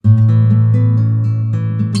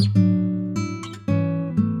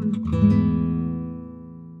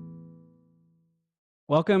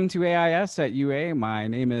Welcome to AIS at UA. My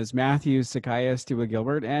name is Matthew Sakaya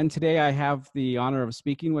Stewart-Gilbert, and today I have the honor of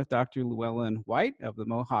speaking with Dr. Llewellyn White of the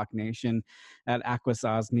Mohawk Nation at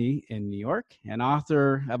Akwesasne in New York, and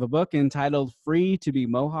author of a book entitled Free to be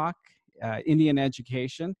Mohawk, Indian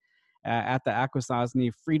Education at the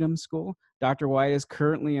Akwesasne Freedom School. Dr. White is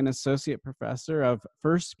currently an associate professor of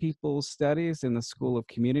First Peoples Studies in the School of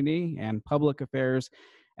Community and Public Affairs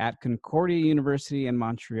at Concordia University in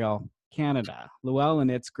Montreal, Canada. Llewellyn,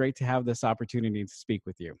 it's great to have this opportunity to speak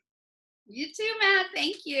with you. You too, Matt.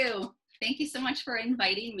 Thank you. Thank you so much for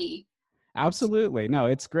inviting me. Absolutely. No,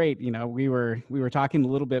 it's great. You know, we were talking a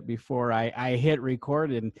little bit before I hit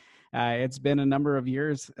record, and it's been a number of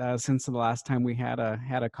years since the last time we had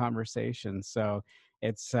a conversation. So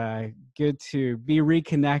it's good to be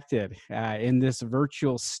reconnected in this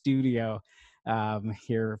virtual studio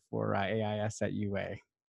here for AIS at UA.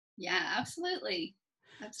 Yeah, absolutely.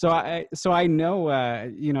 So I know,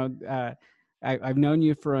 I've known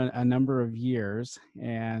you for a number of years,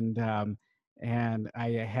 and I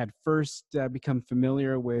had first become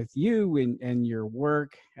familiar with you and your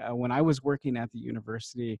work when I was working at the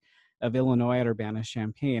University of Illinois at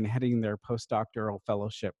Urbana-Champaign, heading their postdoctoral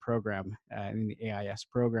fellowship program in the AIS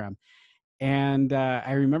program. And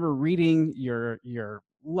I remember reading your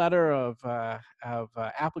letter of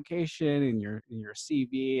application and your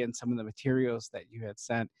CV and some of the materials that you had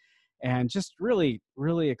sent, and just really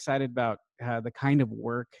excited about the kind of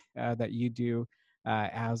work that you do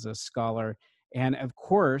as a scholar. And of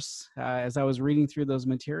course, as I was reading through those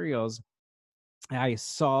materials, I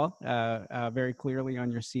saw very clearly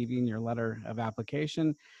on your CV and your letter of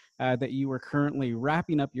application that you were currently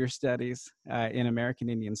wrapping up your studies in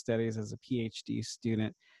American Indian Studies as a PhD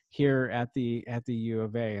student here at the U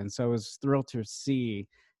of A. And so I was thrilled to see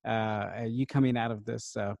you coming out of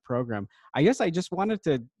this program. I guess I just wanted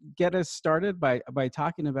to get us started by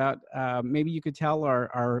talking about maybe you could tell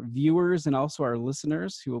our viewers and also our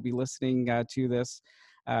listeners who will be listening to this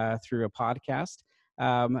through a podcast,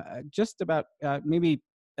 just about maybe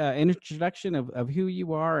an introduction of who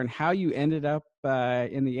you are and how you ended up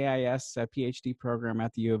in the AIS PhD program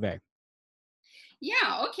at the U of A.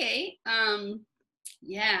 Yeah, okay.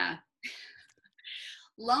 Yeah.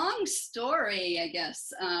 Long story, I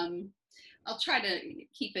guess. I'll try to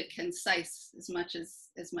keep it concise as much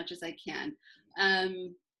as I can.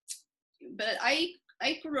 But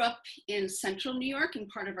I grew up in central New York in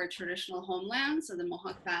part of our traditional homelands of the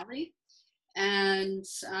Mohawk Valley. And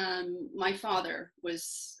my father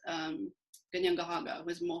was Ganyangahaga,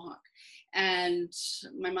 was Mohawk, and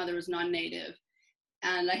my mother was non-native.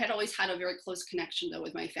 And I had always had a very close connection, though,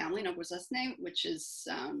 with my family in Akwesasne, which is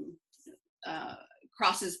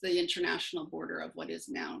crosses the international border of what is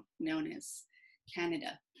now known as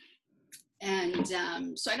Canada. And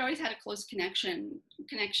so I'd always had a close connection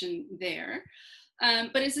there.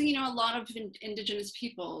 But as you know, a lot of Indigenous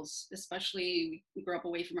peoples, especially we grew up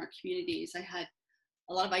away from our communities, I had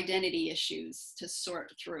a lot of identity issues to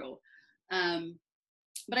sort through.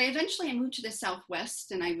 But I moved to the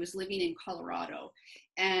Southwest, and I was living in Colorado.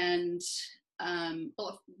 And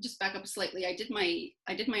well, just back up slightly, I did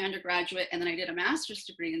my undergraduate, and then I did a master's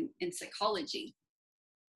degree in psychology.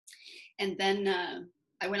 And then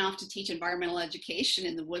I went off to teach environmental education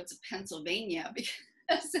in the woods of Pennsylvania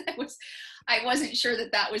because I wasn't sure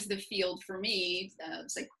that was the field for me,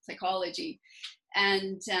 psychology.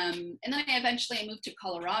 And then I eventually moved to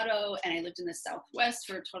Colorado, and I lived in the Southwest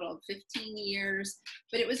for a total of 15 years.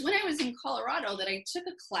 But it was when I was in Colorado that I took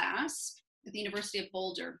a class at the University of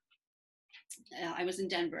Boulder. I was in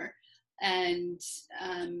Denver, and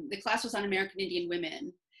the class was on American Indian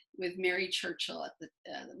women with Mary Churchill, that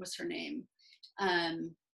was her name.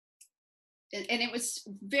 And it was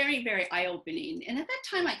very, very eye-opening. And at that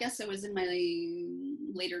time, I guess I was in my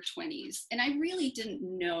later 20s, and I really didn't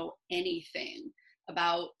know anything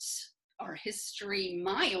about our history,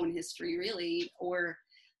 my own history, really, or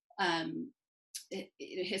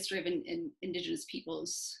history of Indigenous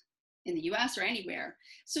peoples in the US or anywhere.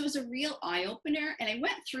 So it was a real eye-opener. And I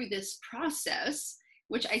went through this process,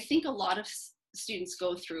 which I think a lot of students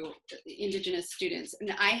go through, Indigenous students.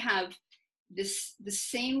 And I have the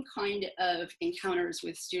same kind of encounters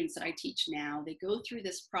with students that I teach now. They go through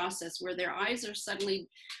this process where their eyes are suddenly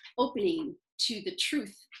opening to the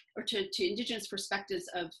truth, or to Indigenous perspectives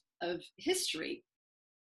of history,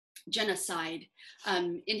 genocide,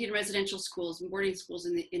 Indian residential schools and boarding schools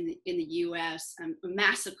in the US,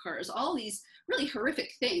 massacres, all these really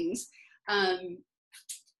horrific things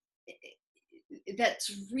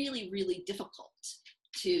that's really, really difficult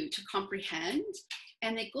to comprehend.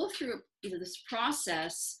 And they go through this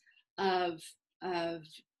process of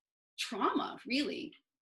trauma, really,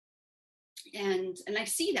 And I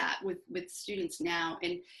see that with students now,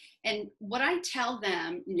 and what I tell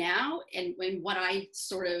them now, and what I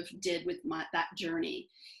sort of did with that journey,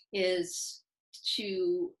 is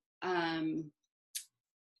to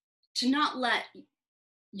not let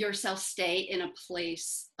yourself stay in a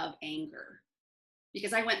place of anger,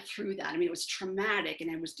 because I went through that. I mean, it was traumatic, and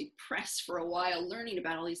I was depressed for a while learning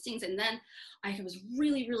about all these things, and then I was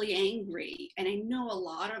really, really angry. And I know a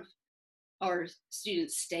lot of our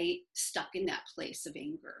students stay stuck in that place of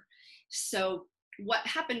anger. So what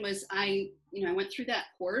happened was I went through that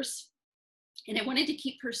course, and I wanted to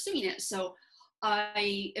keep pursuing it. So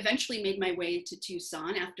I eventually made my way to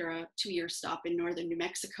Tucson after a 2-year stop in northern New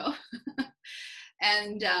Mexico.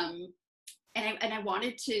 And I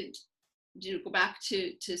wanted to go back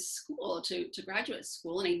to school, to graduate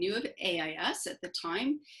school. And I knew of AIS at the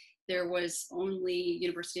time. There was only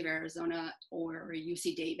University of Arizona or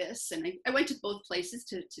UC Davis. And I went to both places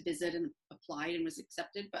to visit, and applied and was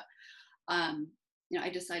accepted. But, I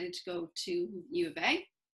decided to go to U of A,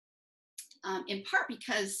 in part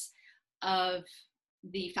because of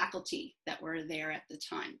the faculty that were there at the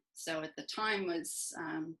time. So at the time was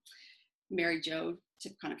Mary Jo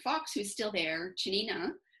Tipconick-Fox, who's still there,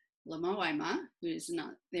 Chanina Lamoima, who is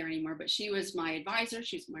not there anymore, but she was my advisor,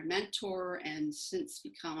 she's my mentor, and since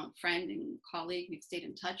become a friend and colleague. We've stayed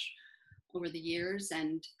in touch over the years.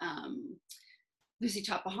 And Lucy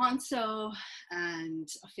Tapahanso and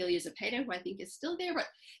Ophelia Zepeda, who I think is still there. But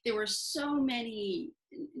there were so many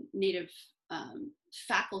Native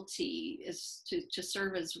faculty to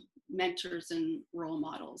serve as mentors and role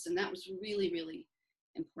models. And that was really, really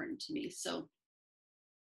important to me. So,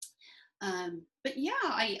 but yeah,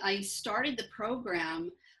 I started the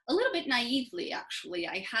program a little bit naively, actually.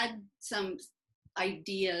 I had some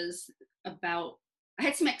ideas about, I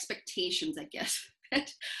had some expectations, I guess,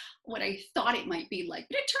 that what I thought it might be like,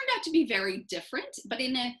 but it turned out to be very different, but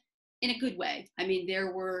in a good way. I mean,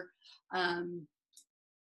 there were,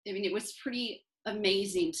 it was pretty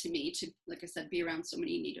amazing to me to, like I said, be around so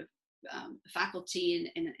many Native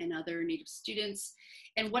faculty and other Native students.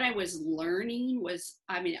 And what I was learning was,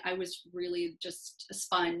 I was really just a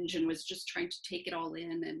sponge and was just trying to take it all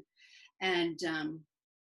in.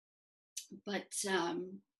 But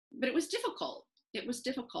it was difficult. It was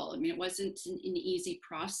difficult. I mean, it wasn't an easy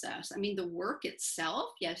process. I mean, the work itself,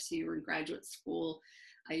 yes, you were in graduate school.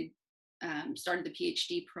 I started the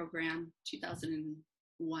PhD program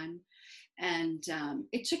 2001. And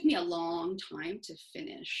it took me a long time to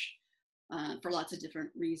finish for lots of different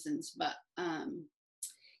reasons. But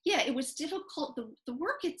yeah, it was difficult. The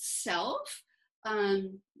work itself,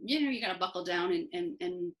 you got to buckle down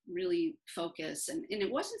and really focus. And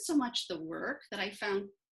it wasn't so much the work that I found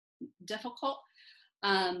difficult,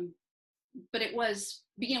 but it was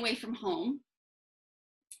being away from home.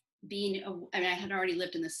 I had already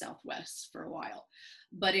lived in the Southwest for a while,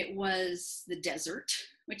 but it was the desert,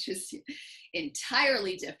 which is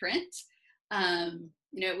entirely different.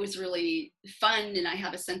 It was really fun, and I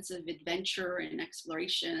have a sense of adventure and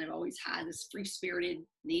exploration. I've always had this free-spirited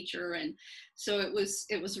nature, and so it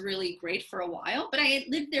was really great for a while. But I had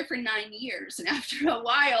lived there for 9 years, and after a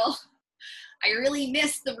while, I really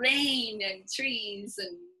missed the rain and trees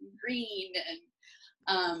and green,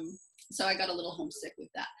 and so I got a little homesick with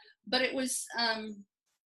that. But it was,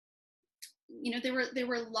 there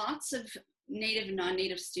were lots of Native and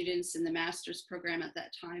non-Native students in the master's program at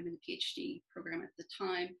that time and the PhD program at the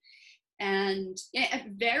time, and at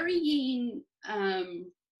varying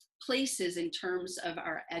places in terms of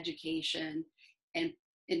our education and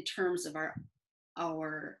in terms of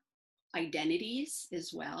our identities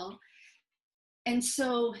as well. And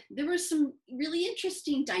so there were some really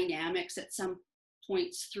interesting dynamics at some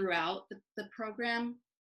points throughout the program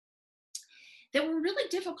that were really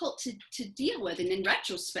difficult to deal with. And in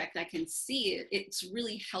retrospect, I can see it's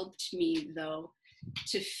really helped me, though,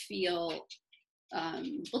 to feel,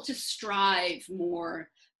 to strive more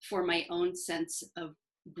for my own sense of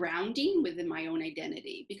grounding within my own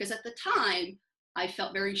identity. Because at the time, I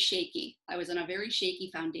felt very shaky. I was on a very shaky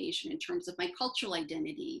foundation in terms of my cultural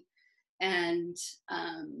identity. And,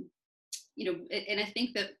 and I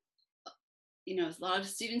think that, as a lot of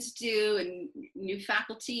students do, and new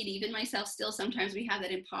faculty, and even myself still, sometimes we have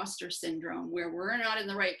that imposter syndrome where we're not in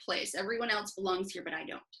the right place. Everyone else belongs here, but I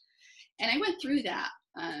don't. And I went through that.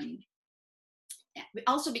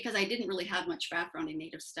 Also because I didn't really have much background in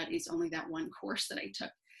Native studies, only that one course that I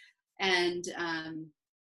took. And,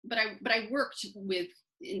 but I worked with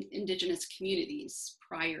Indigenous communities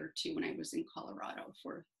prior to when I was in Colorado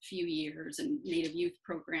for a few years, and Native youth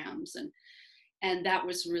programs. And that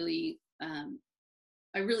was really,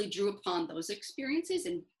 I really drew upon those experiences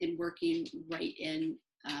in working right in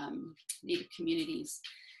Native communities.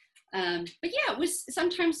 But yeah, it was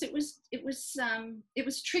sometimes it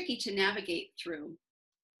was tricky to navigate through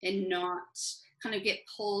and not kind of get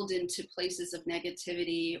pulled into places of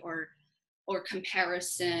negativity or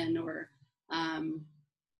comparison or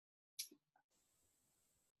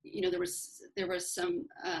there was some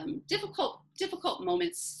difficult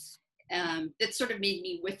moments that sort of made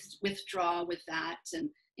me withdraw with that, and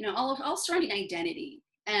all surrounding identity.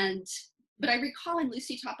 But I recall in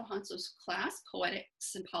Lucy Tapahanso's class,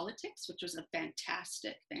 Poetics and Politics, which was a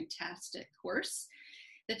fantastic course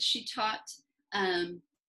that she taught. I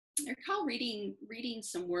recall reading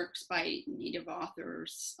some works by Native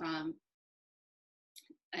authors. I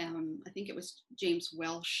think it was James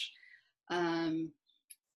Welsh. And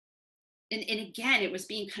again, it was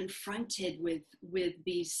being confronted with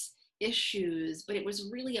these issues, but it was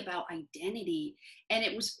really about identity. And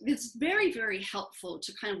it's very, very helpful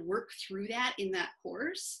to kind of work through that in that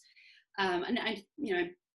course. And I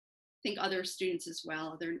think other students as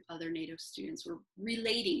well, other Native students were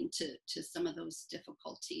relating to some of those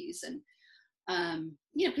difficulties. And,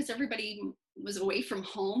 because everybody was away from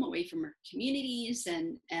home, away from our communities,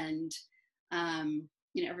 and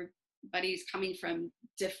everybody's coming from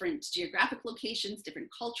different geographic locations, different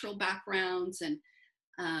cultural backgrounds, and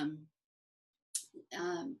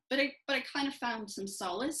but I kind of found some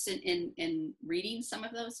solace in reading some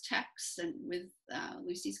of those texts and with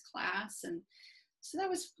Lucy's class, and so that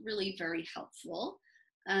was really very helpful.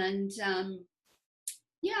 And and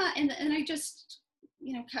I just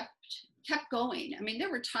kept going. I mean,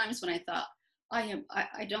 there were times when I thought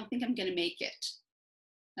I don't think I'm going to make it.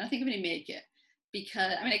 I don't think I'm going to make it.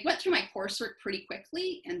 Because I went through my coursework pretty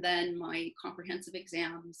quickly, and then my comprehensive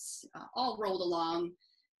exams all rolled along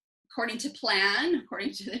according to plan,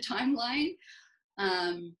 according to the timeline.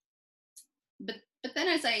 But then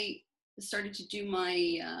as I started to do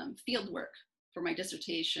my field work for my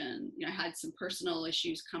dissertation, I had some personal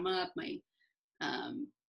issues come up. My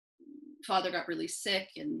father got really sick,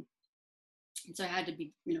 and so I had to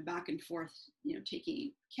be back and forth,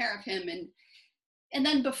 taking care of him. And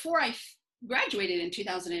then before I graduated in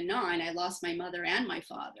 2009, I lost my mother and my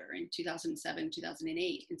father in 2007,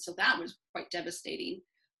 2008. And so that was quite devastating.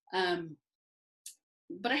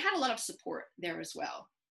 But I had a lot of support there as well.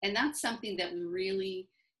 And that's something that really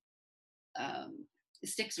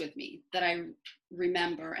sticks with me, that I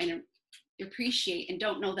remember and appreciate, and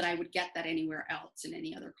don't know that I would get that anywhere else in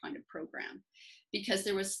any other kind of program, because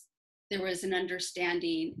there was an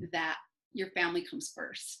understanding that your family comes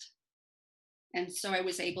first. And so I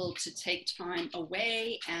was able to take time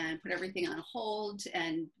away and put everything on hold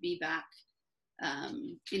and be back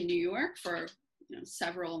in New York for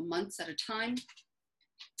several months at a time.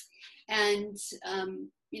 And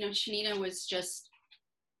Shanina was just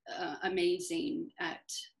amazing at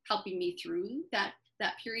helping me through that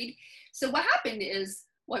period. So what happened is,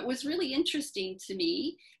 what was really interesting to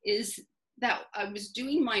me is that I was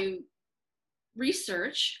doing my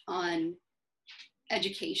research on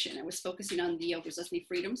education. I was focusing on the Ogwuzesni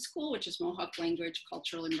Freedom School, which is Mohawk Language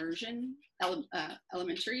Cultural Immersion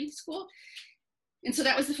Elementary School. And so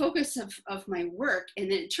that was the focus of my work. And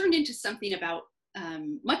then it turned into something about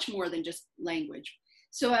much more than just language.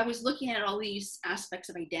 So I was looking at all these aspects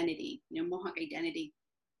of identity, Mohawk identity.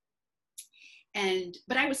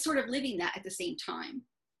 But I was sort of living that at the same time.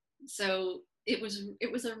 So it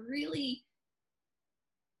was a really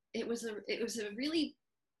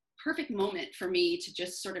perfect moment for me to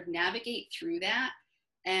just sort of navigate through that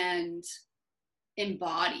and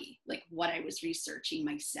embody like what I was researching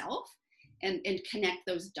myself, and connect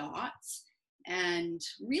those dots and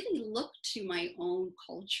really look to my own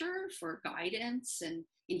culture for guidance and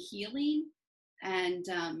in healing. And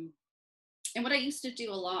what I used to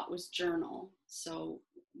do a lot was journal. So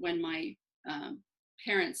when my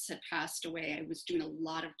parents had passed away, I was doing a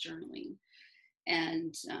lot of journaling,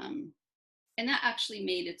 and that actually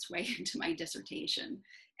made its way into my dissertation,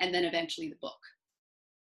 and then eventually the book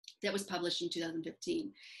that was published in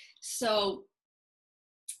 2015. So,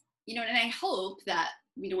 and I hope that,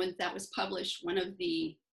 when that was published,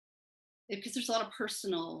 because there's a lot of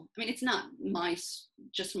personal, it's not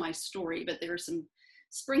just my story, but there are some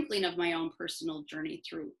sprinkling of my own personal journey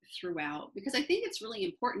throughout, because I think it's really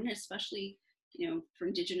important, especially, for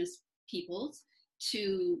Indigenous peoples,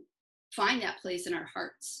 to find that place in our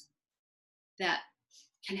hearts that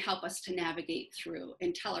can help us to navigate through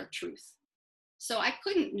and tell our truth. So I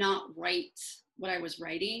couldn't not write what I was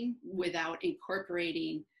writing without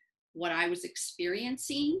incorporating what I was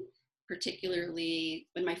experiencing, particularly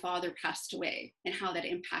when my father passed away, and how that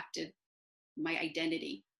impacted my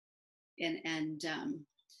identity. And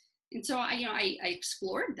so I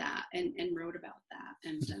explored that and wrote about that.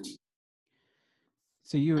 And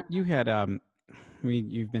So you had I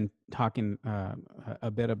mean, you've been talking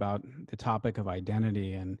a bit about the topic of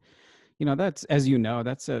identity, and that's, as you know,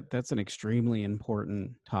 that's an extremely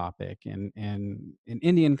important topic in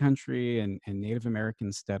Indian country and Native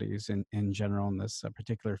American studies in general in this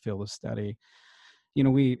particular field of study.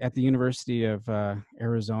 We at the University of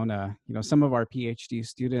Arizona, some of our PhD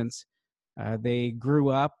students, they grew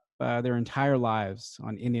up their entire lives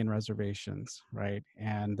on Indian reservations, right?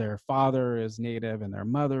 And their father is Native and their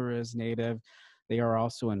mother is Native. They are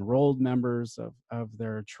also enrolled members of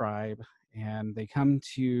their tribe, and they come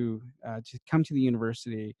to the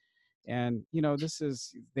university, and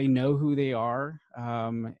they know who they are,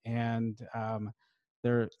 and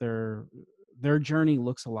their journey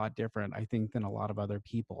looks a lot different, I think, than a lot of other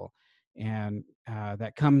people, and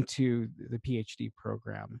that come to the PhD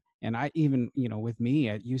program. And I even, with me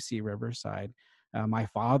at UC Riverside, my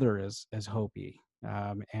father is Hopi,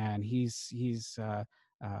 and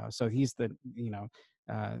so he's the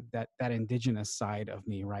that indigenous side of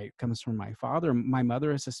me, right, comes from my father. My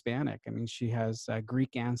mother is Hispanic. I mean, she has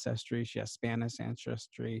Greek ancestry, she has Spanish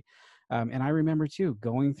ancestry, and I remember too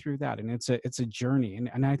going through that, and it's a journey,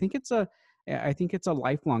 and I think it's a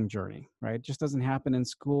lifelong journey, right? It just doesn't happen in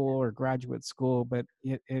school or graduate school, but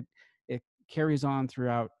it carries on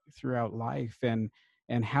throughout life, and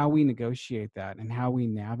how we negotiate that and how we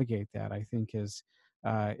navigate that, I think, is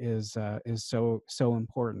so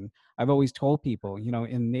important. I've always told people,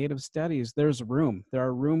 in Native studies, there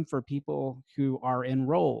are room for people who are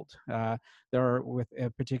enrolled. There are with a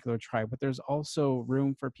particular tribe, but there's also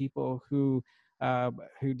room for people who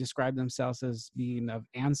describe themselves as being of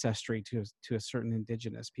ancestry to a certain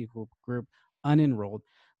indigenous people group, unenrolled.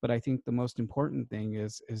 But I think the most important thing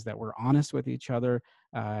is that we're honest with each other,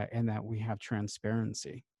 and that we have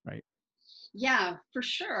transparency, right? yeah, for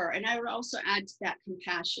sure. And I would also add to that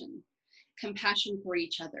compassion for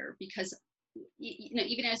each other, because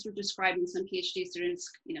even as we're describing, some PhD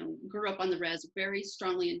students, grew up on the res, very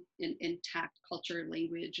strongly intact culture,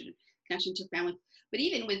 language, and connection to family. But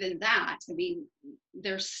even within that, I mean,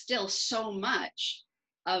 there's still so much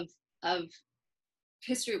of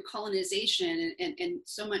history of colonization and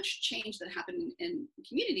so much change that happened in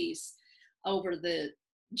communities over the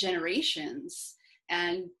generations.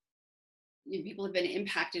 And people have been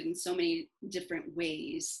impacted in so many different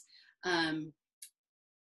ways. But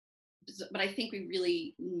I think we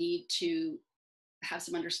really need to have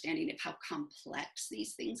some understanding of how complex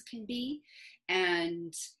these things can be,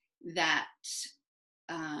 and that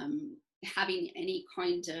having any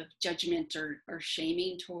kind of judgment or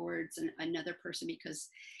shaming towards another person because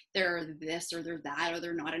they're this or they're that, or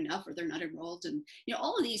they're not enough, or they're not enrolled, and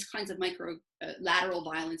all of these kinds of lateral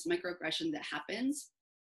violence, microaggression that happens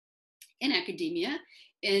in academia,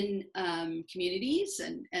 in communities,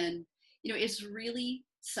 and it's really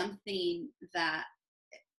something that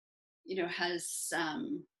has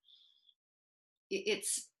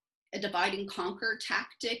it's a divide and conquer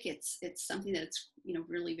tactic. It's something that's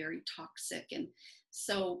really very toxic. And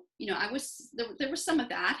so there was some of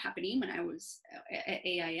that happening when I was at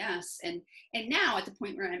AIS, and now at the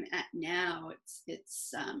point where I'm at now,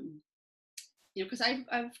 it's because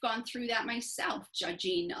I've gone through that myself,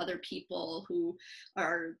 judging other people who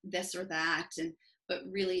are this or that, but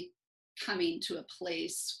really coming to a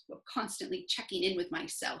place of constantly checking in with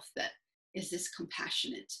myself, that is this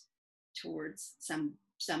compassionate towards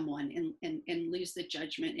someone, and lose the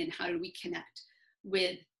judgment, and how do we connect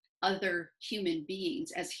with other human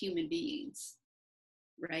beings as human beings,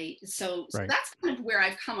 right? So Right. that's kind of where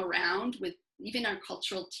I've come around with even our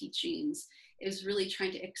cultural teachings, is really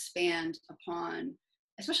trying to expand upon,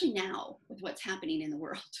 especially now with what's happening in the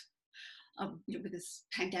world, with this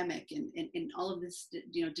pandemic and all of this,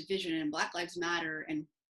 division, and Black Lives Matter, and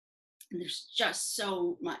there's just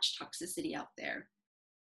so much toxicity out there,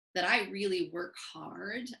 that I really work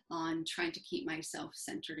hard on trying to keep myself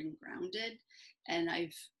centered and grounded. And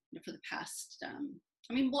I've, for the past,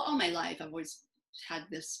 all my life, I've always had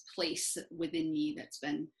this place within me that's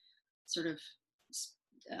been sort of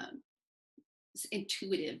this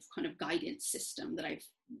intuitive kind of guidance system that I've,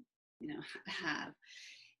 have.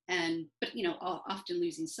 But often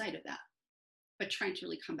losing sight of that, but trying to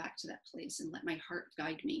really come back to that place and let my heart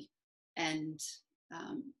guide me. And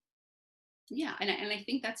and I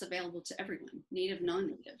think that's available to everyone, native,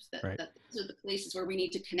 non-native, Right. that these are the places where we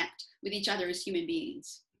need to connect with each other as human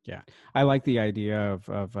beings. Yeah, I like the idea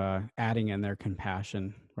of adding in their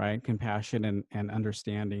compassion, right? Compassion and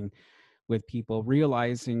understanding with people,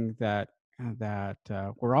 realizing that that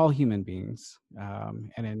we're all human beings,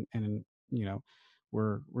 and you know,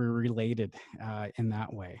 we're related in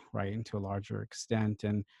that way, right, and to a larger extent,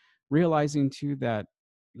 and realizing too that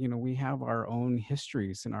we have our own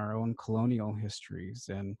histories and our own colonial histories,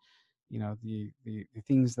 and the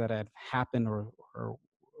things that have happened,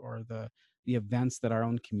 or the events that our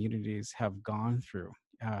own communities have gone through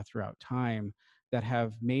throughout time, that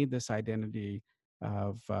have made this identity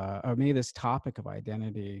or made this topic of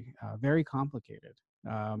identity very complicated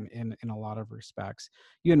in a lot of respects.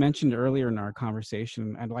 You had mentioned earlier in our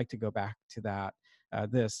conversation, I'd like to go back to that,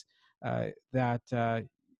 that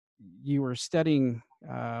you were studying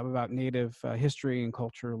about Native history and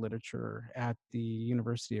culture, literature at the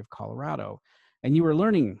University of Colorado, and you were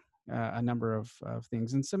learning a number of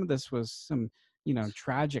things. And some of this was some,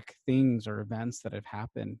 tragic things or events that have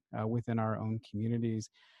happened within our own communities.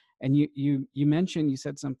 And you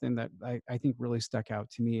said something that I think really stuck out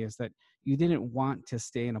to me, is that you didn't want to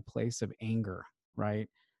stay in a place of anger, right?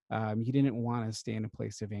 You didn't want to stay in a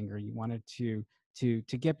place of anger. You wanted to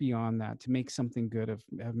get beyond that, to make something good of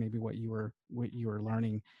maybe what you were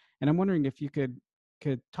learning. And I'm wondering if you could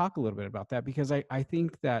talk a little bit about that, because I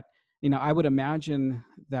think that I would imagine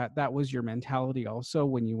that that was your mentality also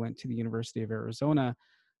when you went to the University of Arizona,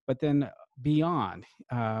 but then beyond,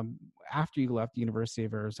 after you left the University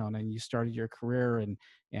of Arizona and you started your career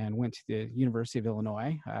and went to the University of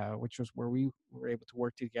Illinois, which was where we were able to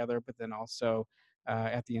work together, but then also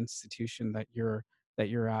at the institution that you're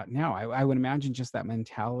at now. I would imagine just that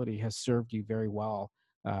mentality has served you very well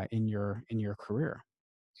in your career.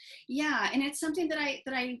 Yeah, and it's something that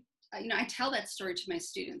I I tell that story to my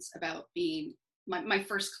students about being my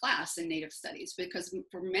first class in Native Studies, because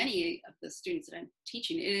for many of the students that I'm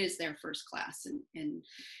teaching, it is their first class in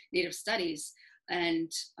Native Studies.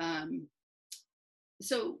 And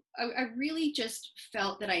so I really just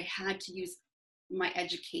felt that I had to use my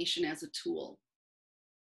education as a tool,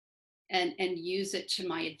 and use it to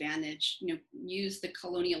my advantage, use the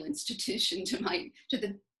colonial institution to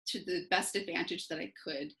the best advantage that I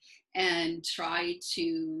could, and try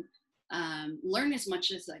to learn as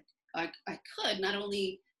much as I could, not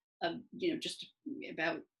only just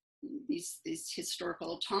about these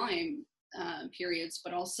historical time periods,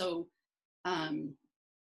 but also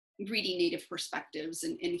reading Native perspectives,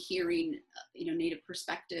 and hearing Native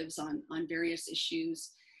perspectives on various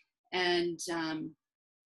issues, and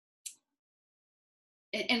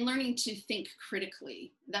and learning to think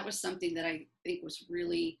critically. That was something that I think was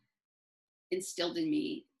really instilled in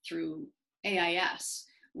me through AIS,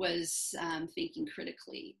 was thinking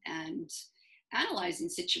critically and analyzing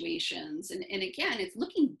situations. And again, it's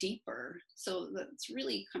looking deeper. So that's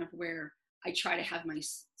really kind of where I try to have my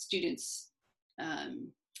students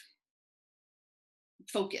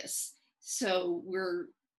focus. So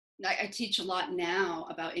I teach a lot now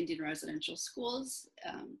about Indian residential schools,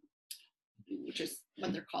 which is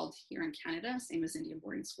what they're called here in Canada, same as Indian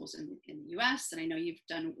boarding schools in the US. And I know you've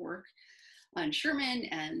done work on Sherman,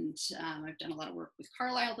 and I've done a lot of work with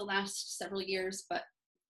Carlisle the last several years. But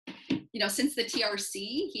since the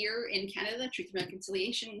TRC here in Canada, Truth and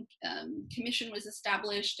Reconciliation Commission, was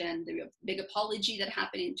established, and the big apology that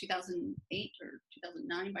happened in 2008 or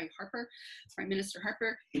 2009 by Prime Minister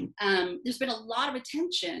Harper, there's been a lot of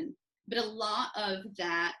attention, but a lot of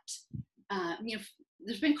that,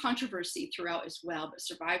 there's been controversy throughout as well, but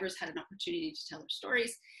survivors had an opportunity to tell their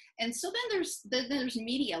stories. And so then there's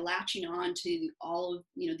media latching on to all of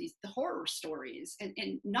the horror stories,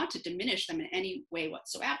 and not to diminish them in any way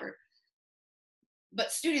whatsoever,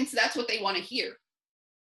 but students, that's what they want to hear.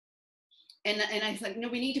 And I thought, no,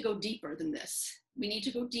 we need to go deeper than this. We need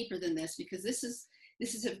to go deeper than this, because it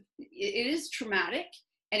is traumatic,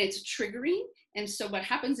 and it's triggering. And so what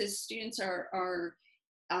happens is students are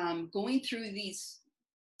going through these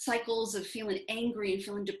cycles of feeling angry and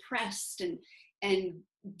feeling depressed and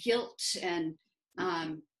guilt, and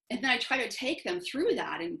then I try to take them through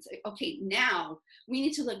that and say, okay, now we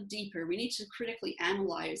need to look deeper. We need to critically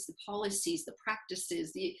analyze the policies, the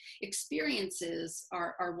practices, the experiences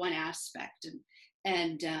are one aspect,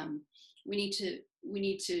 and we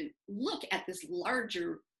need to look at this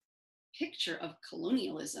larger picture of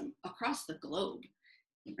colonialism across the globe,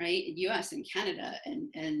 right? US and Canada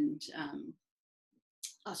and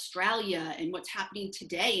Australia, and what's happening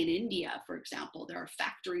today in India, for example. There are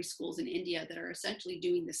factory schools in India that are essentially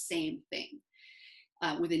doing the same thing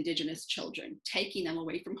with Indigenous children, taking them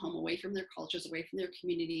away from home, away from their cultures, away from their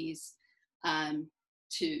communities,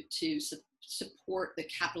 to support the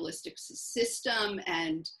capitalistic system.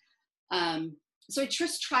 And so I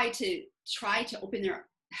just try to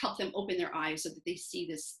help them open their eyes, so that they see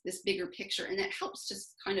this bigger picture, and it helps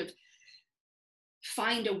just kind of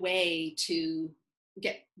find a way to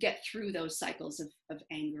get through those cycles of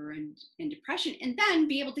anger and depression, and then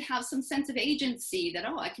be able to have some sense of agency that,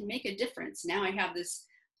 oh, I can make a difference. Now I have this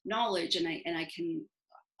knowledge, and I can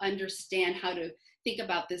understand how to think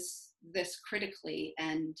about this critically,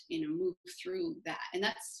 and move through that. And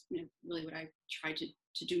that's really what I try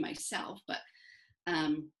to do myself. But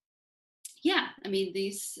yeah, I mean,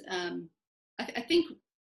 these I think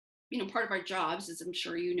part of our jobs, as I'm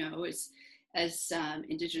sure you know, is as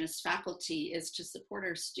Indigenous faculty, is to support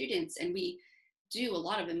our students, and we do a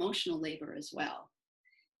lot of emotional labor as well.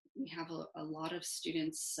 We have a lot of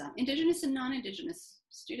students, Indigenous and non-Indigenous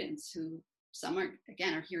students, who some are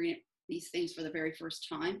hearing these things for the very first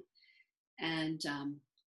time, and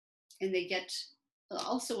they get,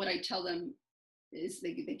 also what I tell them is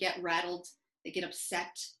they get rattled, they get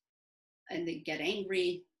upset, and they get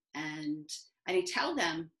angry, and I tell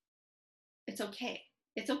them it's okay.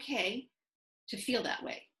 It's okay to feel that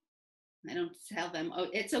way. I don't tell them, oh,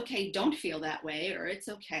 it's okay, don't feel that way, or it's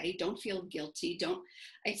okay, don't feel guilty.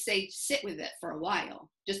 I say, sit with it for a while,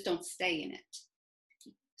 just don't stay in it.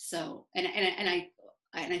 So, and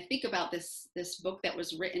I think about this book that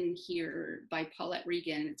was written here by Paulette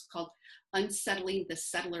Regan. It's called Unsettling the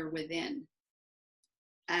Settler Within.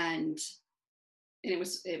 And it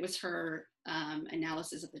was her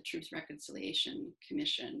analysis of the Truth Reconciliation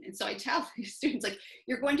Commission. And so I tell these students, like,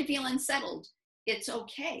 you're going to feel unsettled. It's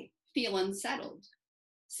okay, feel unsettled.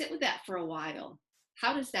 Sit with that for a while.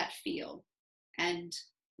 How does that feel? And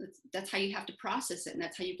that's how you have to process it, and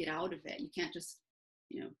that's how you get out of it. You can't just,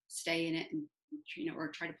 stay in it and, or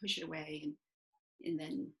try to push it away, and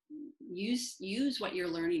then use what you're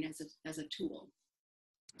learning as a tool.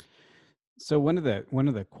 So one of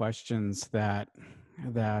the questions that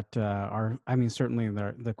are, I mean, certainly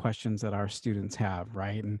the questions that our students have,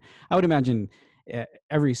 right? And I would imagine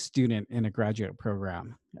every student in a graduate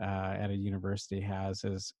program at a university has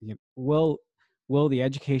is, will the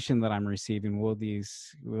education that I'm receiving, will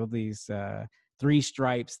these 3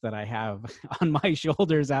 stripes that I have on my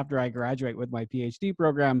shoulders after I graduate with my PhD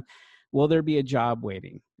program, will there be a job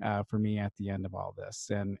waiting for me at the end of all this?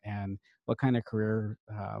 And what kind of career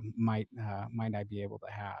might I be able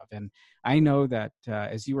to have? And I know that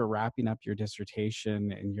as you were wrapping up your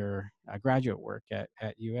dissertation and your graduate work at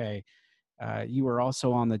UA, you were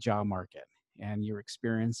also on the job market, and you're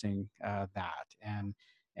experiencing that.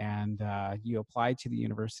 And you applied to the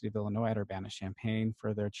University of Illinois at Urbana-Champaign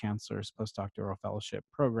for their Chancellor's Postdoctoral Fellowship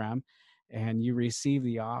Program, and you received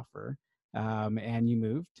the offer. And you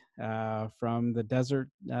moved from the desert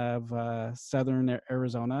of southern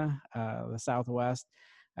Arizona, the Southwest,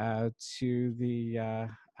 to the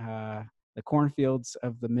cornfields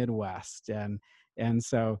of the Midwest, and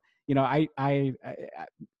so I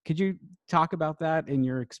could you talk about that in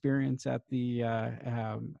your experience at the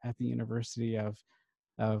University of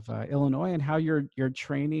Illinois, and how your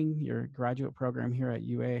training, your graduate program here at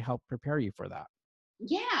UA helped prepare you for that?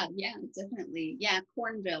 Yeah, definitely. Yeah,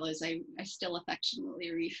 Cornville, as I still affectionately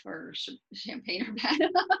refer Champaign-Urbana.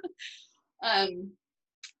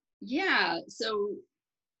 Yeah, so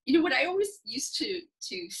what I always used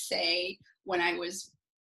to say when I was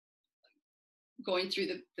going through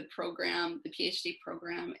the program, the PhD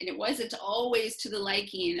program, and it wasn't always to the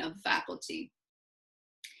liking of faculty,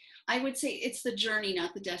 I would say it's the journey,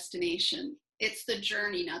 not the destination. It's the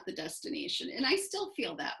journey, not the destination. And I still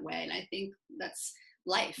feel that way. And I think that's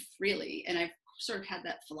life, really. And I've sort of had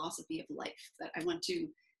that philosophy of life, that I want to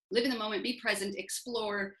live in the moment, be present,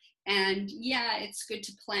 explore. And yeah, it's good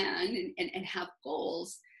to plan and have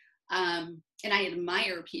goals. And I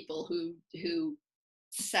admire people who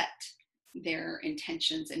set their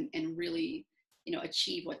intentions and really,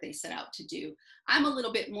 achieve what they set out to do. I'm a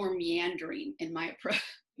little bit more meandering in my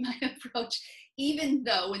approach, even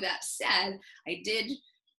though, with that said, I did,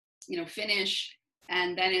 finish,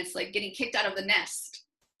 and then it's like getting kicked out of the nest.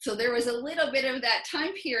 So there was a little bit of that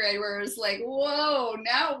time period where it was like, whoa,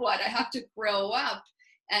 now what? I have to grow up.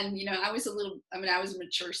 And, I was a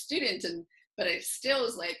mature student, but it still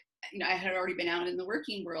was like, I had already been out in the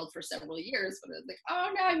working world for several years, but it was like,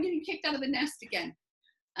 oh no, I'm getting kicked out of the nest again.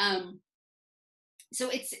 So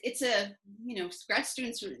it's a, grad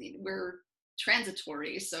students, we're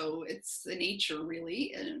transitory, so it's the nature,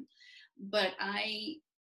 really. But I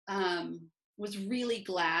was really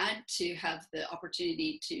glad to have the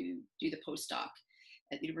opportunity to do the postdoc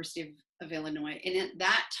at the University of Illinois. And at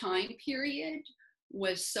that time period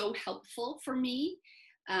was so helpful for me,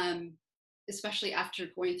 especially after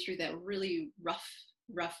going through that really rough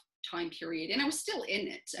time period. And I was still in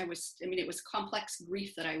it. It was complex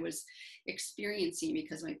grief that I was experiencing,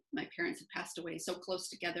 because my parents had passed away so close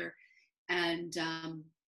together. And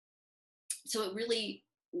so it really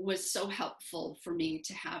was so helpful for me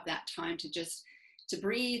to have that time to just to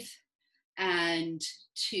breathe and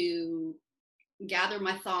to gather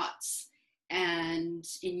my thoughts. And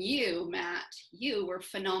in you, Matt, you were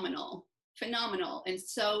phenomenal, phenomenal, and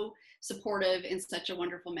so supportive and such a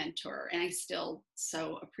wonderful mentor. And I still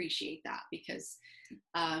so appreciate that because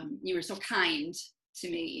you were so kind to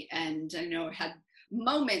me. And I know I had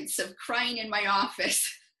moments of crying in my office.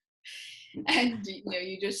 And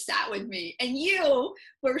you just sat with me, and you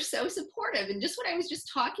were so supportive, and just what I was just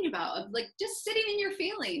talking about, of like just sitting in your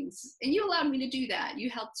feelings, and you allowed me to do that. You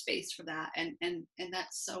held space for that, and that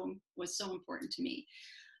was so important to me.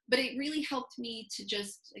 But it really helped me to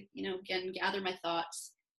just again gather my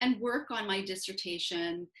thoughts and work on my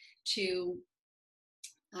dissertation, to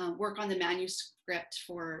work on the manuscript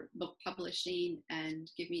for book publishing, and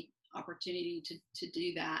give me opportunity to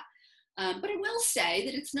do that. But I will say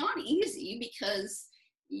that it's not easy, because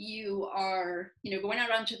you are, going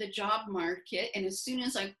out onto the job market. And as soon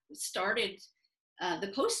as I started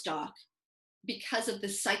the postdoc, because of the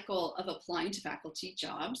cycle of applying to faculty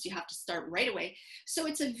jobs, you have to start right away. So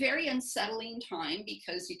it's a very unsettling time,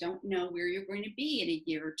 because you don't know where you're going to be in a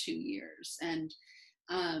year or 2 years. And,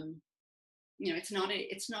 it's not a,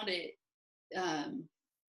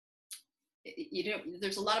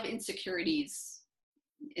 there's a lot of insecurities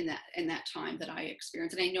in that time that I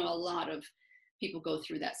experienced. And I know a lot of people go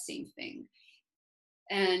through that same thing.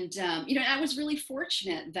 And, I was really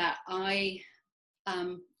fortunate that I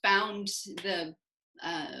found the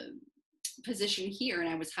position here, and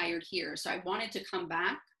I was hired here. So I wanted to come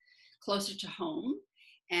back closer to home,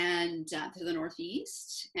 and to the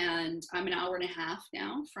Northeast. And I'm an hour and a half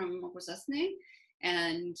now from Wosesne.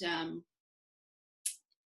 And,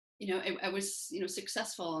 I was,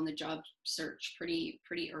 successful on the job search pretty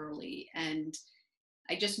early. And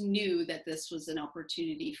I just knew that this was an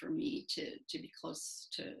opportunity for me to be close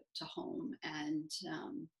to home. And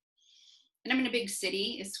I'm in a big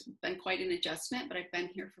city. It's been quite an adjustment, but I've been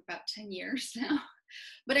here for about 10 years now.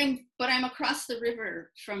 But I'm across the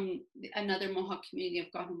river from another Mohawk community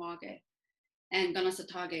of Kahnawake and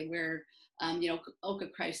Ganasatake, where Oka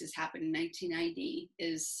crisis happened in 1990,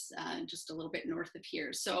 is just a little bit north of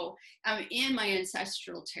here. So I'm in my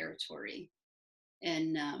ancestral territory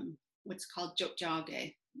in what's called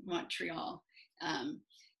Tiohtià:ke, Montreal.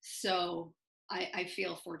 So I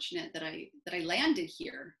feel fortunate that I landed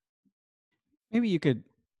here. Maybe you could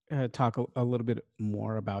talk a little bit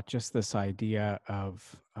more about just this idea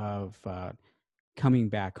of coming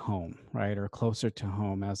back home, right, or closer to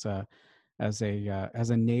home as a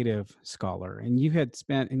native scholar. And you had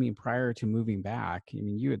spent, I mean, prior to moving back, I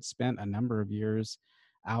mean, you had spent a number of years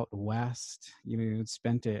out west. You had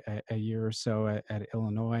spent a year or so at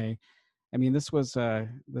Illinois. I mean, this was a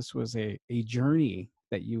journey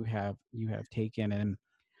that you have taken. And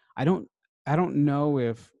I don't I don't know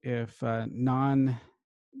if non-native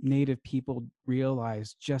people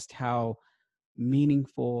realize just how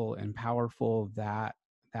meaningful and powerful that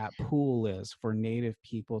pool is for native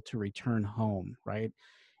people to return home, right?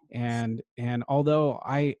 And although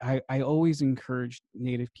I always encourage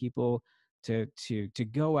native people to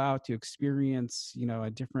go out to experience, a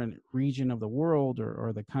different region of the world,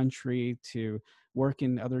 or the country, to work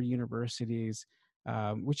in other universities,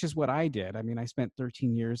 which is what I did. I mean, I spent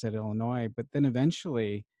 13 years at Illinois, but then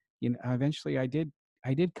eventually, eventually I did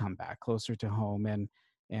come back closer to home. And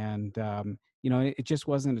it just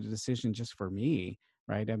wasn't a decision just for me,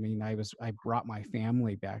 right? I mean, I brought my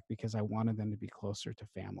family back because I wanted them to be closer to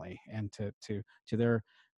family, and to their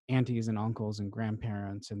aunties and uncles and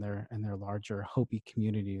grandparents, and their larger Hopi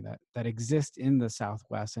community that exists in the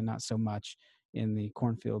Southwest, and not so much in the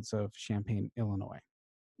cornfields of Champaign, Illinois.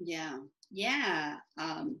 Yeah. Yeah.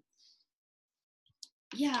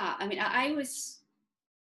 Yeah. I mean,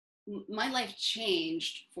 my life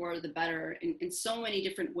changed for the better in so many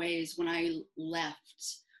different ways when I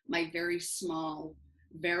left my very small,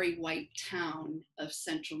 very white town of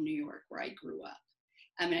central New York, where I grew up.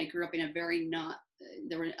 I mean, I grew up in a very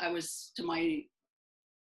I was, to my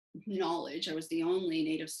knowledge, I was the only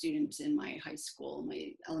Native student in my high school,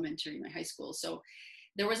 my elementary, my high school. So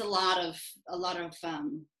there was a lot of a lot of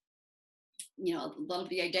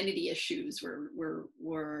the identity issues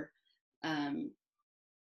were kind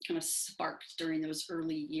of sparked during those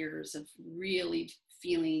early years of really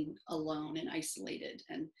feeling alone and isolated.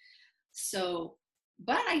 And so,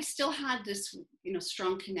 but I still had this,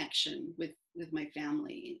 strong connection with my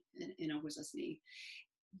family in Wosesne.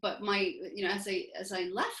 But as I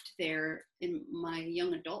left there in my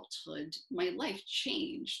young adulthood, my life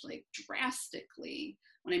changed like drastically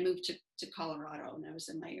when I moved to Colorado, and I was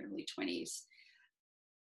in my early 20s.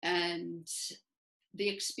 And the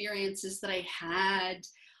experiences that I had,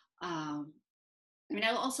 I mean,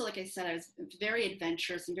 I also, like I said, I was very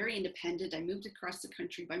adventurous and very independent. I moved across the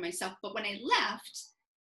country by myself. But when I left,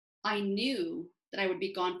 I knew that I would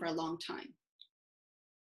be gone for a long time.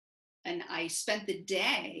 And I spent the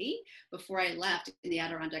day before I left in the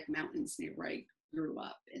Adirondack Mountains near where I grew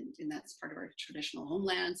up. And that's part of our traditional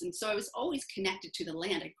homelands. And so I was always connected to the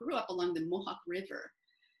land. I grew up along the Mohawk River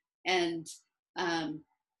and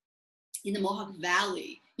in the Mohawk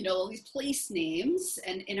Valley, you know, all these place names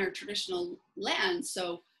and in our traditional land.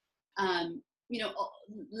 So, you know,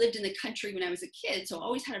 lived in the country when I was a kid. So I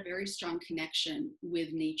always had a very strong connection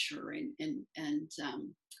with nature and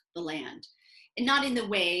the land. And not in the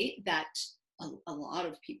way that a lot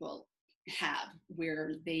of people have,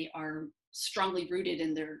 where they are strongly rooted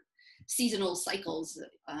in their seasonal cycles,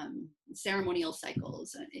 ceremonial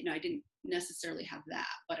cycles. You know, I didn't necessarily have that,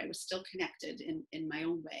 but I was still connected in my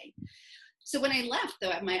own way. So when I left,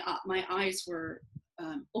 though, my eyes were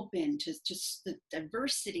open to just the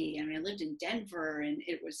diversity. I mean, I lived in Denver, and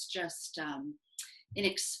it was just an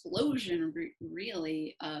explosion,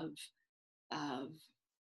 really, of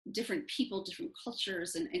different people, different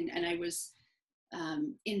cultures, and I was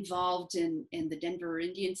involved in the Denver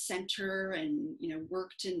Indian Center, and you know,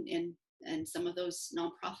 worked in some of those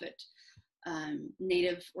nonprofit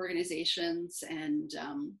Native organizations, and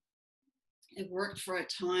I worked for a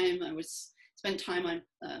time. I spent time on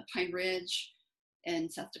Pine Ridge in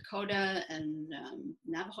South Dakota and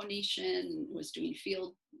Navajo Nation. Was doing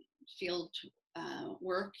field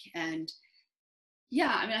work, and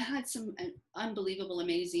yeah, I mean, I had some unbelievable,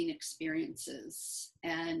 amazing experiences,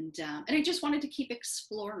 and I just wanted to keep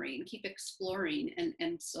exploring,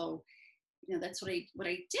 and so, you know, that's what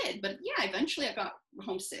I did. But yeah, eventually I got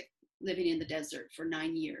homesick living in the desert for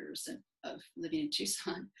 9 years of living in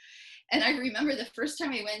Tucson, and I remember the first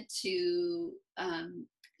time I went to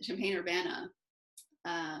Champaign-Urbana,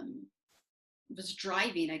 was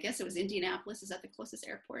driving. I guess it was Indianapolis. Is that the closest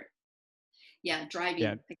airport? Yeah, driving.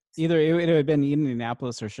 Yeah, either it would have been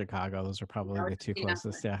Indianapolis or Chicago. Those are probably the two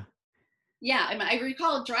closest. Yeah. Yeah, I mean, I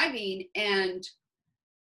recall driving, and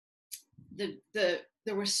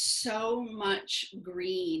there was so much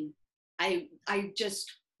green. I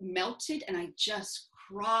just melted, and I just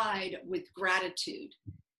cried with gratitude,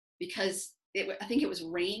 because I think it was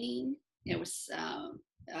raining. It was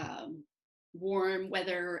warm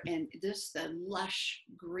weather, and just the lush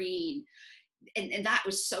green. And that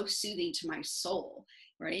was so soothing to my soul,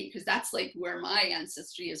 right? Because that's like where my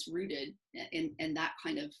ancestry is rooted, in that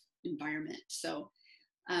kind of environment. So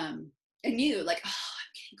I knew, like, oh,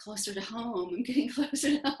 I'm getting closer to home. I'm getting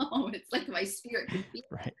closer to home. It's like my spirit can feel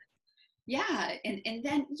Right. yeah. And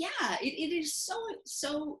then yeah, it is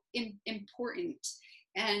so important.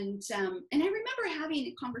 And I remember having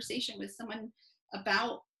a conversation with someone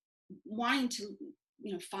about wanting to,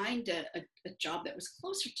 you know, find a job that was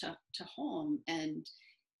closer to home, and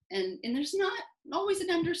there's not always an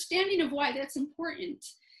understanding of why that's important.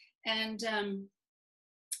 And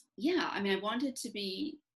yeah, I mean, I wanted to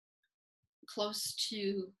be close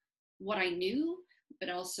to what I knew, but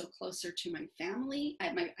also closer to my family.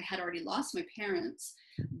 I had already lost my parents,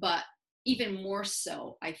 but even more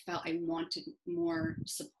so, I felt I wanted more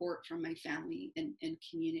support from my family and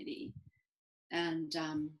community. And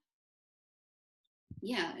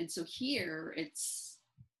yeah, and so here it's,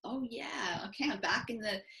 oh yeah, okay, I'm back in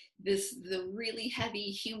the really heavy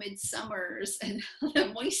humid summers and the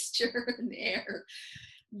moisture in the air,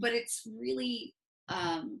 but it's really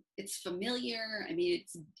it's familiar. I mean,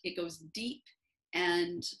 it goes deep,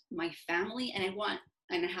 and my family, and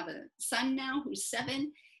I have a son now who's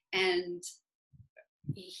 7, and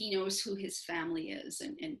he knows who his family is,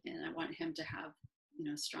 and I want him to have, you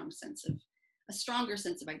know, a stronger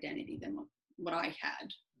sense of identity than what I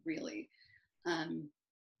had, really.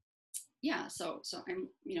 Yeah, so I'm,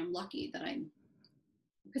 you know, lucky that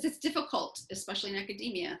because it's difficult, especially in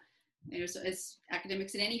academia. You know, so as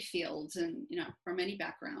academics in any field, and you know, from any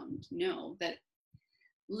background, know that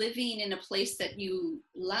living in a place that you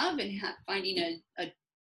love and finding a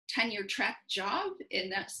tenure track job in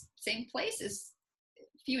that same place is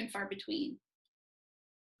few and far between.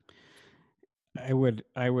 I would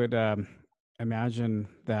imagine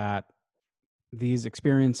that these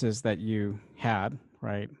experiences that you had,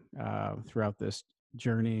 right, throughout this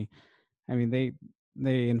journey, I mean, they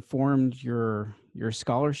informed your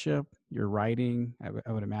scholarship, your writing.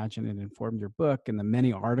 I would imagine it informed your book and the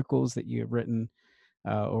many articles that you have written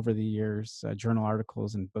over the years, journal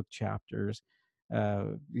articles and book chapters.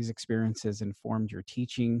 These experiences informed your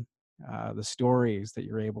teaching the stories that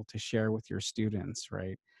you're able to share with your students,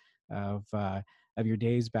 right? Of your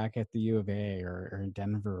days back at the U of A, or in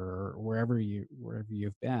Denver, or wherever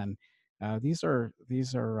you've been. These are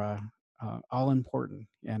all important,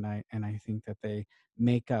 and I think that they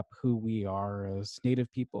make up who we are as Native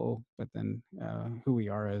people, but then who we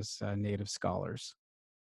are as Native scholars.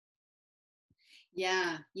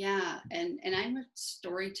 Yeah, yeah. And I'm a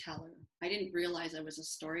storyteller. I didn't realize I was a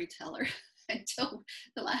storyteller until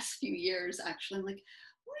the last few years, actually. I'm like,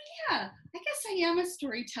 well, yeah, I guess I am a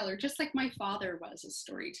storyteller, just like my father was a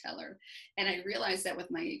storyteller. And I realized that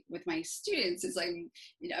with my students is I'm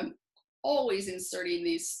always inserting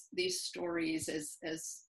these stories as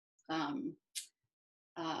um,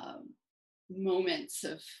 uh, moments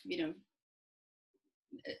of,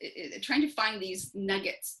 trying to find these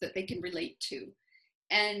nuggets that they can relate to.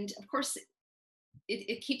 And of course,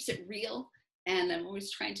 it keeps it real. And I'm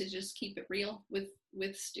always trying to just keep it real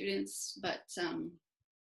with students. But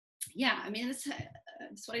yeah, I mean,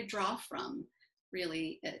 that's what I draw from,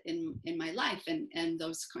 really, in my life, and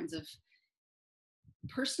those kinds of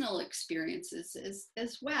personal experiences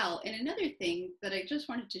as well. And another thing that I just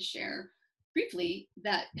wanted to share briefly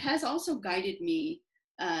that has also guided me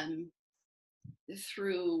um,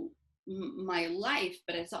 through my life,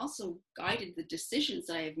 but it's also guided the decisions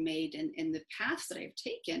that I have made and the paths that I've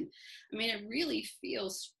taken. I mean, it really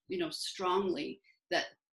feels, strongly that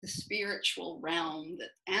the spiritual realm, that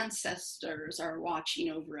ancestors are watching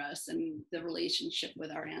over us, and the relationship with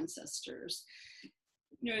our ancestors,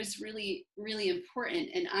 is really, really important.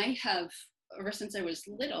 And I have, ever since I was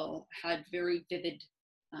little, had very vivid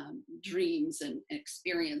dreams and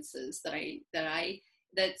experiences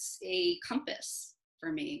that's a compass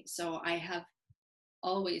for me. So I have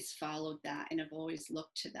always followed that, and I've always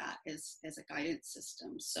looked to that as a guidance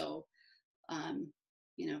system. So,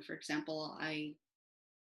 for example, I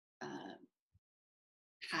uh,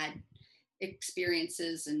 had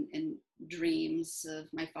experiences and dreams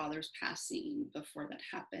of my father's passing before that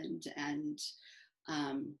happened, and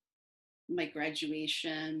um, my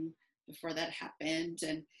graduation before that happened,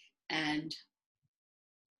 and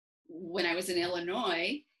when I was in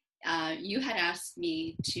Illinois, you had asked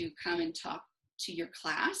me to come and talk to your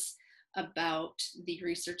class about the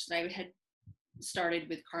research that I had started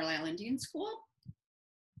with Carlisle Indian School.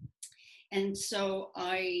 And so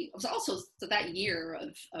I was also, so that year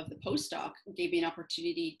of the postdoc gave me an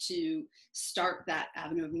opportunity to start that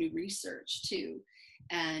avenue of new research too.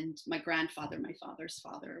 And my grandfather, my father's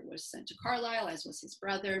father, was sent to Carlisle, as was his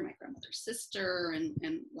brother, my grandmother's sister, and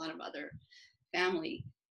a lot of other family.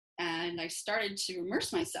 And I started to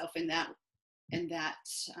immerse myself in that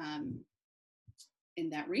um, in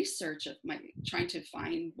that research of trying to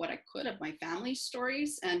find what I could of my family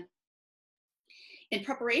stories, and in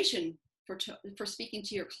preparation for speaking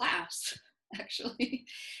to your class, actually.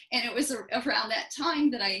 And it was around that time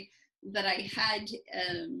that I had,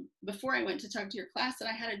 before I went to talk to your class, that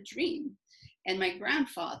I had a dream, and my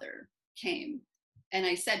grandfather came, and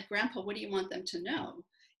I said, "Grandpa, what do you want them to know?"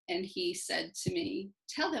 And he said to me,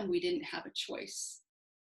 "Tell them we didn't have a choice."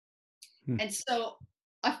 Hmm. And so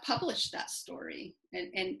I've published that story,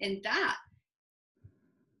 and that,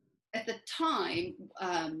 at the time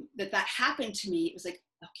that happened to me, it was like,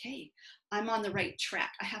 okay, I'm on the right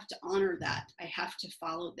track. I have to honor that. I have to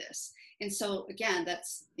follow this. And so again,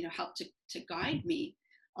 that's, helped to guide me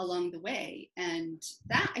along the way. And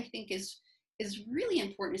that, I think, is really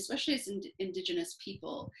important, especially as Indigenous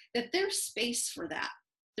people, that there's space for that.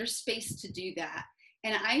 There's space to do that.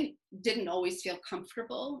 And I didn't always feel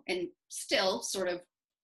comfortable, and still sort of,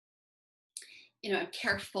 I'm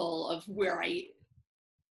careful of where I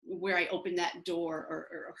open that door,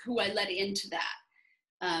 or who I let into that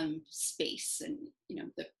space, and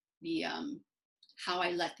the how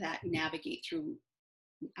I let that navigate through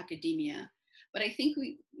academia. But I think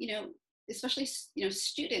we, especially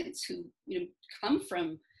students who come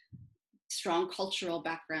from strong cultural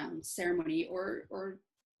backgrounds, ceremony, or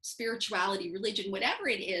spirituality, religion, whatever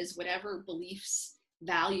it is, whatever beliefs,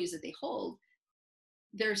 values that they hold,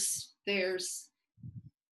 there's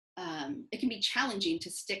it can be challenging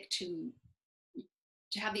to stick to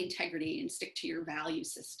have the integrity and stick to your value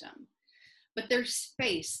system. But there's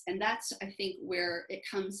space, and that's, I think, where it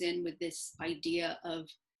comes in with this idea of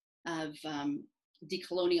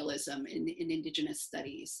decolonialism in Indigenous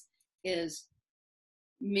studies, is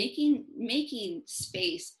making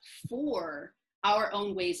space for our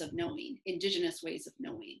own ways of knowing, Indigenous ways of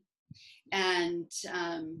knowing. And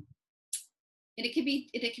it can be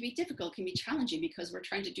difficult, it can be challenging, because we're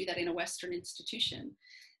trying to do that in a Western institution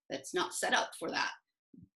that's not set up for that.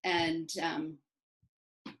 And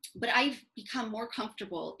but I've become more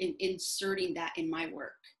comfortable in inserting that in my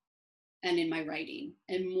work and in my writing,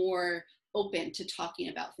 and more open to talking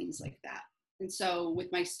about things like that. And so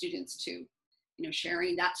with my students too, you know,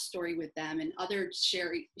 sharing that story with them, and other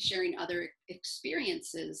sharing other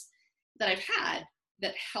experiences that I've had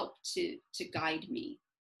that help to guide me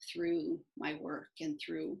through my work and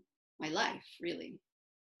through my life, really.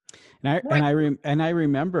 More, And I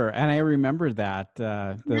remember that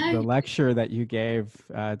the no, lecture that you gave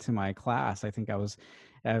to my class. I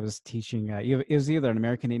was teaching. It was either an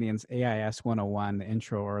American Indians AIS 101, the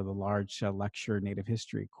intro, or the large lecture Native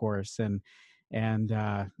History course, and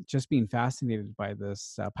just being fascinated by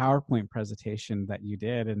this PowerPoint presentation that you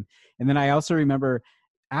did, and then I also remember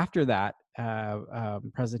after that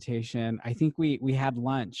presentation, I think we had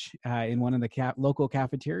lunch in one of the local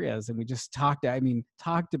cafeterias, and we just talked. I mean,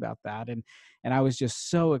 talked about that, and I was just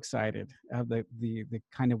so excited of the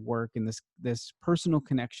kind of work and this personal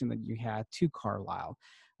connection that you had to Carlisle,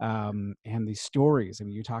 and these stories. I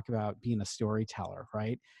mean, you talk about being a storyteller,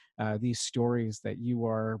 right? These stories that you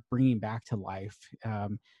are bringing back to life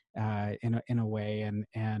in a way,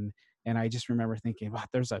 and I just remember thinking, wow,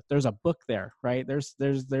 there's a book there, right?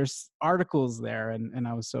 There's articles there, and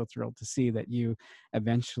I was so thrilled to see that you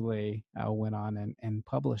eventually went on and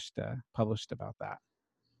published about that.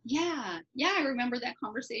 yeah, yeah, I remember that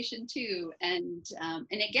conversation too. And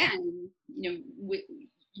again, you know,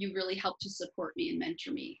 you really helped to support me and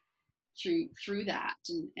mentor me through that,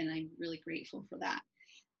 and I'm really grateful for that.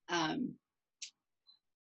 Um,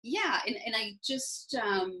 yeah, and I just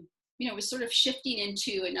you know, was sort of shifting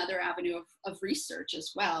into another avenue of research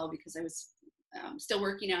as well, because I was still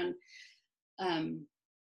working on um,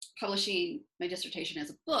 publishing my dissertation as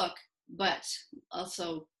a book, but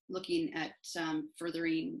also looking at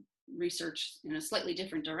furthering research in a slightly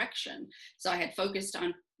different direction. So I had focused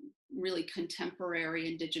on really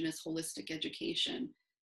contemporary Indigenous holistic education,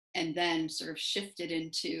 and then sort of shifted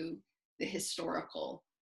into the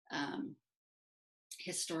um,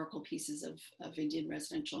 historical pieces of Indian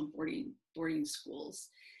residential and boarding schools.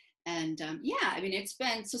 And yeah, I mean, it's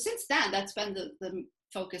been, so since then, that's been the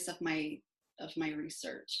focus of my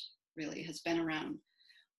research, really has been around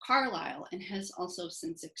Carlisle, and has also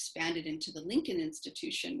since expanded into the Lincoln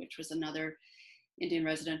Institution, which was another Indian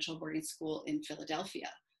residential boarding school in Philadelphia,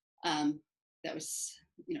 that was,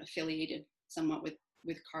 you know, affiliated somewhat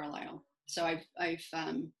with Carlisle. So I've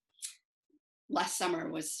last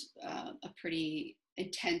summer was a pretty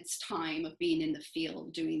intense time of being in the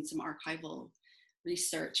field doing some archival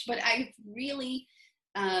research. But I really,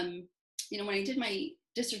 you know, when I did my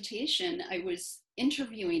dissertation, I was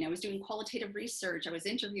doing qualitative research, I was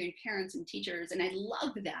interviewing parents and teachers, and I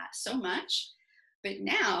loved that so much. But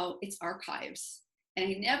now it's archives. And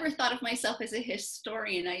I never thought of myself as a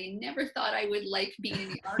historian. I never thought I would like being in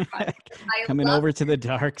the archives. I Coming love over to the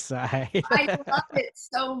dark side. I love it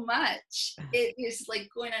so much. It is like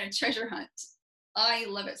going on a treasure hunt. I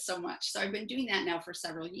love it so much. So I've been doing that now for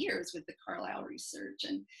several years with the Carlisle research,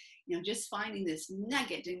 and, you know, just finding this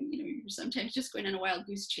nugget, and, you know, you're sometimes just going on a wild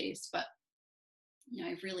goose chase. But, you know,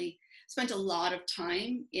 I've really spent a lot of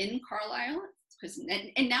time in Carlisle, because,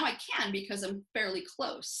 and now I can, because I'm fairly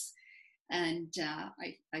close. And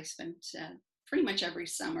I spent pretty much every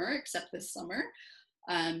summer, except this summer,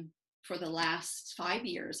 for the last 5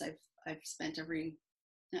 years, I've spent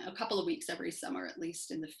a couple of weeks every summer, at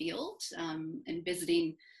least, in the field, and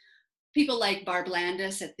visiting people like Barb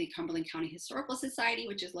Landis at the Cumberland County Historical Society,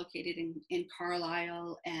 which is located in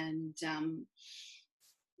Carlisle, and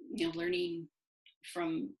you know, learning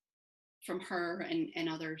from her and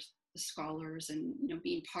other scholars, and, you know,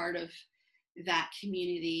 being part of that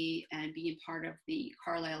community, and being part of the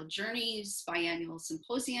Carlisle Journeys biannual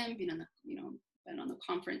symposium, been on the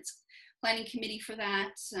conference planning committee for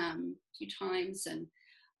that a few times. And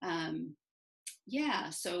yeah,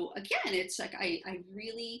 so again, it's like I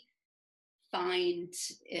really find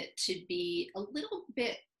it to be a little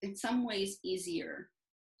bit, in some ways, easier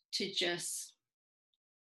to just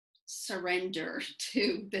surrender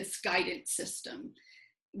to this guidance system,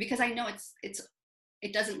 because I know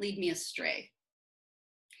it doesn't lead me astray.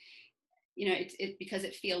 You know, it because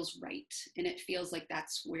it feels right, and it feels like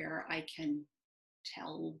that's where I can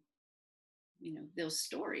tell, you know, those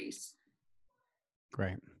stories.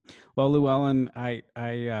 Great. Well, Llewellyn, I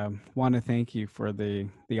want to thank you for the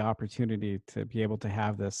opportunity to be able to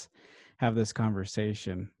have this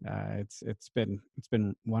conversation. It's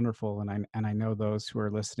been wonderful, and I know those who are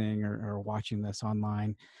listening or watching this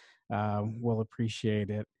online will appreciate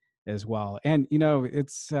it as well. And, you know,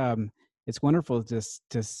 it's wonderful just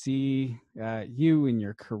to see you in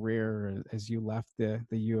your career as you left the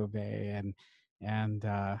U of A, and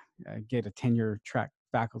get a tenure track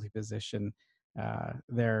faculty position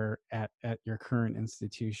there at your current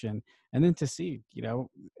institution, and then to see,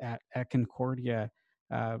 at Concordia,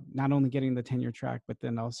 not only getting the tenure track, but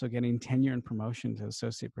then also getting tenure and promotion to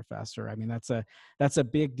associate professor. I mean, that's a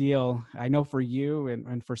big deal. I know for you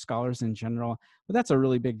and for scholars in general, but that's a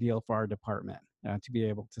really big deal for our department to be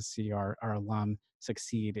able to see our alum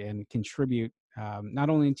succeed and contribute not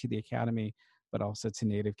only to the academy, but also to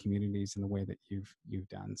Native communities in the way that you've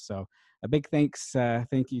done. So a big thank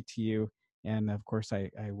you to you. And of course, I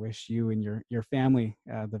wish you and your family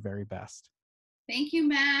the very best. Thank you,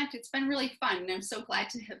 Matt. It's been really fun. And I'm so glad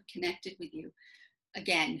to have connected with you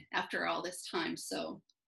again after all this time. So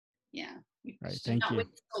yeah, we Right. should Thank not you. wait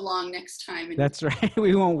so long next time. And That's right.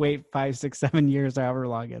 We won't wait 5, 6, 7 years, however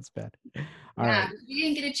long it's been. All yeah, right. we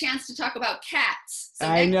didn't get a chance to talk about cats. So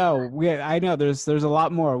I know. I know. There's a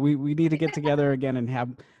lot more. We need to get together again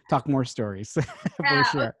and talk more stories for yeah,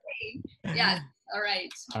 sure. okay. Yes. All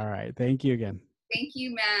right. All right. Thank you again. Thank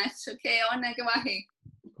you, Matt. Okay, on nagawahi.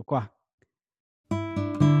 Kukwa.